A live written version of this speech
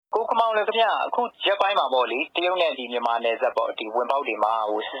ကိုကမောင်လည်းခင်ဗျအခုရက်ပိုင်းမှာပေါ့လေတရုတ်နဲ့ဒီမြန်မာနယ်စပ်ပေါ့ဒီဝင်ပေါက်တွေ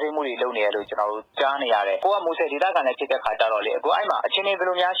မှာစစ်ဆေးမှုတွေလုပ်နေရလို့ကျွန်တော်တို့ကြားနေရတယ်ကိုကမူဆယ်ဒေသခံလည်းဖြစ်တဲ့ခါကြတော့လေအခုအဲ့မှာအချင်းချင်း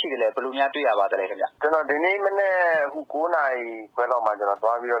ဘယ်လိုများရှိတယ်လဲဘယ်လိုများတွေ့ရပါသလဲခင်ဗျကျွန်တော်ဒီနေ့မနေ့အခု9နာရီခွဲလောက်မှ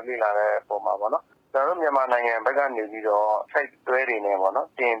ကျွန်တော်သွားပြီးတော့လေ့လာတဲ့ပုံမှာပေါ့နော်ကျွန်တော်တို့မြန်မာနိုင်ငံဘက်ကနေပြီးတော့ site တွဲတွေ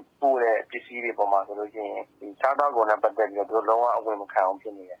နဲ့ပေါ့နော်တင်ပို့တဲ့ပစ္စည်းတွေပုံမှာဆိုလို့ရှိရင်ဒီစားသောက်ကုန်နဲ့ပတ်သက်ပြီးတော့သူတို့လုံးဝအဝင်မခံအောင်ဖြ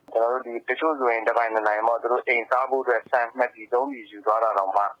စ်နေတယ်ကျွန်တော်တို့ဒီတချို့ဆိုရင်တစ်ပိုင်းနိုင်ပေါ့သူတို့အိမ်စားဖို့အတွက်ဆန်မှတ်ပြီး3ပြည်ယူသွားတာတော့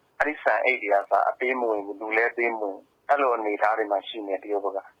မှအဲ့ဒီဆန်အိတ်တွေကစအပေးမဝင်ဘူးလူလဲပေးမဝင်အဲ့လိုအနေထားတွေမှာရှိနေတရုတ်ဘ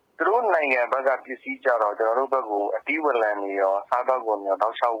က်ကသူတို့နိုင်ငံဘက်ကပစ္စည်းကြတော့ကျွန်တော်တို့ဘက်ကိုအတီးဝလံတွေရောစားသောက်ကုန်တွေရောတော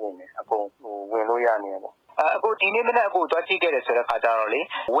က်လျှောက်ဝင်နေအကုန်ဝင်လို့ရနေတယ်ပေါ့အခုဒီနေ့မနေ့အခုသွားကြည့်ခဲ့တယ်ဆိုတဲ့ခါကျတော့လေ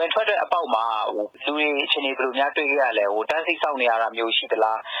ဝင်ထွက်တဲ့အပေါက်မှာလူတွေအချင်းတွေဘယ်လိုများတွေ့ခဲ့ရလဲတန်းစိတ်ဆောက်နေရတာမျိုးရှိသ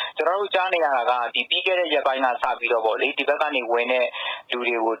လားကျွန်တော်တို့ကြားနေရတာကဒီပြီးခဲ့တဲ့ရက်ပိုင်းကစပြီးတော့ပေါ့လေဒီဘက်ကနေဝင်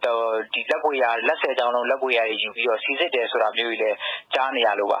တဲ့လူတွေကိုဒီလက်ပွေရလက်ဆယ်ချောင်းလုံးလက်ပွေရယူပြီးတော့စီစစ်တယ်ဆိုတာမျိုးကြီးလဲကြားနေ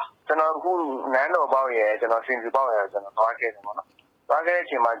ရလို့ပါကျွန်တော်အခုနန်းတော်ပေါက်ရယ်ကျွန်တော်စင်စီပေါက်ရယ်ကျွန်တော်သွားခဲ့တယ်ပေါ့နော်သွားခဲ့တဲ့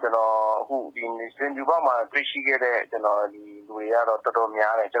အချိန်မှာကျွန်တော်အခုဒီစင်စီပေါက်မှာတွေ့ရှိခဲ့တဲ့ကျွန်တော်ဒီလူတွေကတော့တော်တော်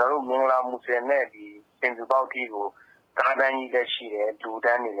များတယ်ကျွန်တော်တို့မင်္ဂလာမူဆယ်နဲ့ဒီစင်စီပေါက်ကြီးကိုကားတန်းကြီးလည်းရှိတယ်လူတ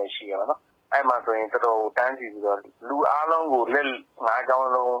န်းတွေလည်းရှိရပါတော့အဲ့မှာဆိုရင်တော်တော်တန်းစီပြီးတော့လူအားလုံးကိုလက်9ချော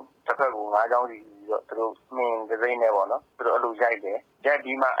င်းလုံးတစ်ဖက်ကို9ချောင်းစီပြီးတော့သူတို့မင်းဒစိမ့်နဲ့ပေါ့နော်သူတို့အဲ့လိုရိုက်တယ်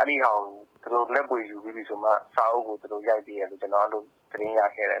ရိုက်ပြီးမှအဲ့ဒီဟောင်သူတို့လက်ပွေယူပြီးဆိုမှစာအုပ်ကိုသူတို့ရိုက်ပေးရတယ်ကျွန်တော်အဲ့လိုသတင်းရ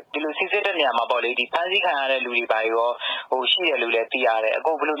ခဲ့တယ်ဒီလိုစစ်စစ်တဲ့နေရာမှာပေါ့လေဒီဖမ်းဆီးခံရတဲ့လူတွေပါရောရှိတယ်လို့လည်းသိရတယ်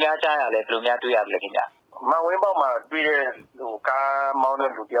အခုဘယ်လိုများကြားရလဲဘယ်လိုများတွေ့ရလဲခင်ဗျမဝင်းပေါက်မှာတွေ့တဲ့ကားမောင်းတဲ့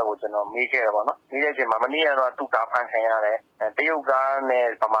လူတယောက်ကိုကျွန်တော်မေးခဲ့တယ်ပေါ့နော်မေးတဲ့အချိန်မှာမနေ့ကတော့သူ့ကားဖမ်းခံရတယ်တရုတ်ကားနဲ့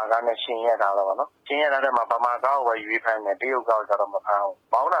ဗမာကားနဲ့ရှင်ရတာတော့ပေါ့နော်ရှင်ရတဲ့မှာဗမာကားကိုပဲရွေးဖမ်းတယ်တရုတ်ကားကိုကျတော့မဖမ်းဘူး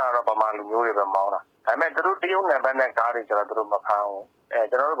မောင်းတာကတော့ဗမာလူမျိုးတွေပဲမောင်းတာဒါပေမဲ့သူတို့တရုတ်နယ်ဘက်နဲ့ကားတွေကျတော့သူတို့မဖမ်း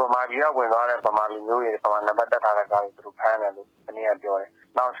ဘူးကျွန်တော်တို့ဗမာပြည်ကဝင်သွားတဲ့ဗမာလူမျိုးတွေဗမာနံပါတ်တက်ထားတဲ့ကားတွေသူတို့ဖမ်းတယ်လို့မနေ့ကပြောတယ်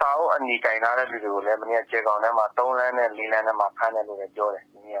နောက်စာအုပ်အနီကင်ထားတဲ့လူတွေကိုလည်းမနေ့ကကျေကောင်ထဲမှာ3လမ်းနဲ့4လမ်းထဲမှာဖမ်းတယ်လို့လည်းပြော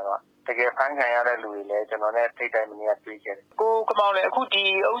တယ်မနေ့ကတော့တကယ်ဖမ်းခံရတဲ့လူတွေလည်းကျွန်တော်နဲ့ထိတ်တိုင်မနေ့ကတွေ့ခဲ့တယ်ကိုကမောင်လည်း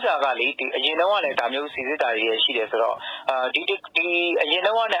အခုဒီဥစ္စာကလေဒီအရင်တော့ကလည်းဒါမျိုးစီစစ်တာတွေရှိတယ်ဆိုတော့ဒီအရင်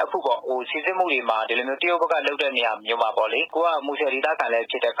တော့ကလည်းအခုပေါ့စီစစ်မှုတွေမှာဒီလိုမျိုးတရုတ်ဘက်ကလုပ်တဲ့နေရာမျိုးမှာပေါ့လေကိုကမူဆယ်ဒေသခံလည်း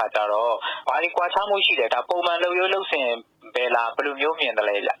ဖြစ်တဲ့ခါကျတော့ဘာဒီကွာခြားမှုရှိတယ်ဒါပုံမှန်လုပ်ရိုးလုပ်စဉ်ဘယ်လားဘယ်လိုမျိုးမြင်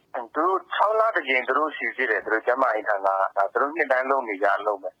တယ်လဲဗျသူတို့6လတကြိမ်သူတို့စီစစ်တယ်သူတို့ကျမအိမ်ဌာနဒါသူတို့နှစ်တို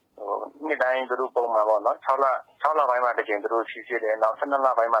င်းလုပ်နေကြလုပ်မယ်နှစ်တိုင်းသူတို့ပုံမှန်ပေါ့နော်6လပိုင်းမှာတကြိမ်သူတို့စီစစ်တယ်နောက်12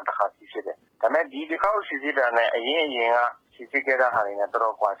လပိုင်းမှာတစ်ခါစီစစ်တယ်ဒါပေမဲ့ဒီတစ်ခါစီစစ်တာနဲ့အရင်ကစီစစ်ခဲ့တဲ့ဟာတွေ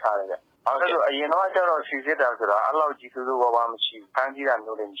နဲ့တော်တော်ကွာခြားတယ်ဗျဘာလို့လဲဆိုတော့အရင်တော့ကျတော့စီစစ်တာဆိုတာအဲ့လောက်ကြီးသူတို့ဘာမှမရှိဘူးဖမ်းဆီးတာ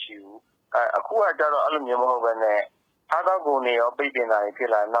မျိုးလည်းမရှိဘူးအခုကကျတော့အဲ့လိုမျိုးမဟုတ်ဘဲနဲ့သားတော့ကိုနေရောပိတ်ပင်တာတွေဖြစ်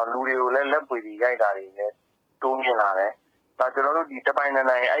လာနောက်လူတွေကိုလည်းလက်ပွေပြီးရိုက်တာတွေလည်းတိုးမြင်လာတယ်ဒါကျွန်တော်တို့ဒီတပိုင်း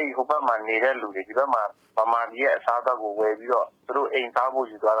နိုင်အဲ့ဒီဟိုဘက်မှာနေတဲ့လူတွေဒီဘက်မှာဗမာပြည်ရဲ့အစားအသောက်ကိုဝယ်ပြီးတော့သူတို့အိမ်စားဖို့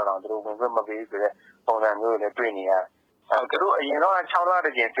ယူသွားတာတော့သူတို့ဝင်ခွင့်မပေးဆိုတဲ့ပုံစံမျိုးတွေလည်းတွေ့နေရတယ်သူတို့အရင်တော့6လတ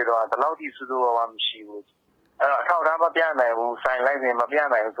ကြိမ်ဖြစ်တော့ဒီလောက်ထိစူးစူးဝါးဝါမရှိဘူးအဲ့တော့အထောက်အထားမပြနိုင်ဘူးဆိုင်လိုက်ရင်မပြ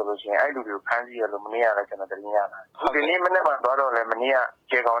နိုင်ဘူးဆိုလို့ရှိရင်အဲ့လူတွေကိုဖမ်းဆီးရလို့မနေ့ကလည်းကျွန်တော်သတင်းရတာဒီနေ့မနေ့မှသွားတော့လည်းမနေ့က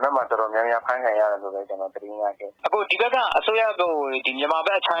ကျေကောင်ထဲမှာတော်တော်များများဖမ်းခံရတယ်လို့လည်းကျွန်တော်သတင်းရခဲ့အခုဒီဘက်ကအစိုးရကဒီမြန်မာဘ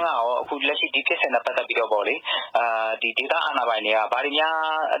က်အချမ်းကရောအခုလက်ရှိဒီဖြစ်စဉ်နဲ့ပတ်သက်ပြီးတော့ပေါ့လေဒီဒေတာအာဏာပိုင်တွေကဘာ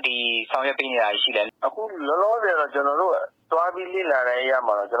တွေများဒီဆောင်ရွက်ပေးနေတာရှိလဲအခုလောလောဆယ်တော့ကျွန်တော်တို့သွားပြီးလေ့လာတဲ့အရာ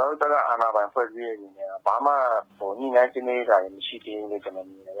မှာတော့ကျွန်တော်တို့ကအာဏာပိုင်ဖွဲ့စည်းရနေတယ်ဘာမှညှိနှိုင်းခြင်းနေတာမရှိသေးဘူးလို့ကျွန်တော်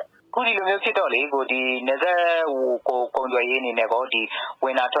မြင်တယ်ခုဒီလိုမျိုးဖြစ်တော့လေကိုဒီနေဆက်ကိုကုံသွယ်ရေးအနေနဲ့ကောဒီဝ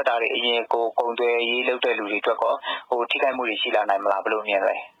င်လာထွက်တာတွေအရင်ကိုကုံသွယ်ရေးလုပ်တဲ့လူတွေအတွက်ကောထိခိုက်မှုတွေရှိလာနိုင်မလားဘယ်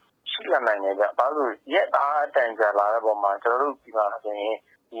လိုမြင်လဲရှိလာနိုင်တယ်ဗျဘာလို့ရက်အားအတိုင်ကြာလာတဲ့ပုံမှာကျွန်တော်တို့ဒီမှာဆိုရင်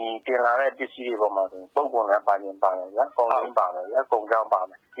ဒီတင်လာတဲ့ပစ္စည်းတွေပေါ်မှာဆိုပုံကုန်လည်းပါရင်ပါတယ်ဗျာကုန်စင်းပါတယ်ဗျာကုန်ကြော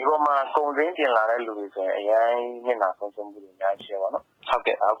င်းပါမယ်ဒီပေါ်မှာကုန်စင်းတင်လာတဲ့လူတွေဆိုရင်အရင်မျက်နှာဆုံးရှုံးမှုတွေအများကြီးရှိပါတော့ဟုတ်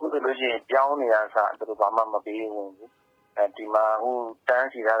ကဲ့အခုဆိုလို့ရှိရင်ပြောင်းနေရစသူတို့ဘာမှမပေးဘူးဒီမှာဟိုတ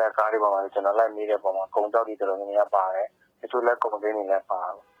န်းစီထားတဲ့ကားတွေပေါ်မှာကျွန်တော်လိုက်နေတဲ့ပုံမှာကုန်ကြောက်တွေတော်တော်များများပါတယ်တချို့လည်းကုန်စင်းတွေလည်းပါ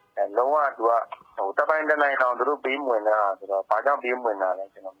တယ်လုံးဝသူကတပိုင်းတစ်နိုင်အောင်သူတို့ပေးမဝင်တာဆိုတော့ဘာကြောင့်ပေးမ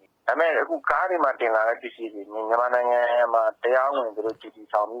ဝင်တာလဲကျွန်တော်ဒါပေမဲ့အခုကားတွေမှာတင်လာတဲ့ပစ္စည်းတွေမြန်မာနိုင်ငံမှာတရားဝင်သူတို့ duty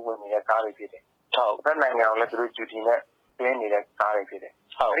ဆောင်ပြီးဝင်နေတဲ့ကားတွေဖြစ်တယ်ဟုတ်ဘယ်နိုင်ငံအောင်လဲသူတို့ duty နဲ့ပြင်နေတဲ့ကားတွေဖြစ်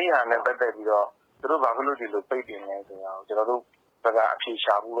တယ်ဟုတ်ဒီဟာနဲ့ပတ်သက်ပြီးတော့သူတို့ဘာလို့ဒီလိုပိတ်ပင်လဲဆိုတာကိုကျွန်တော်တို့ဘက်ကအ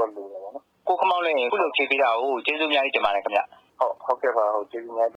ဖြေရှာဖို့တော့လိုတယ်ပေါ့နော်ကိုခမောင်းလည်းခုလိုဖြေပေးတာကိုကျေးဇူးအများကြီးတင်ပါတယ်ခင်ဗျဟုတ်ကဲ့ပါဟုတ်ကျေးဇူးများ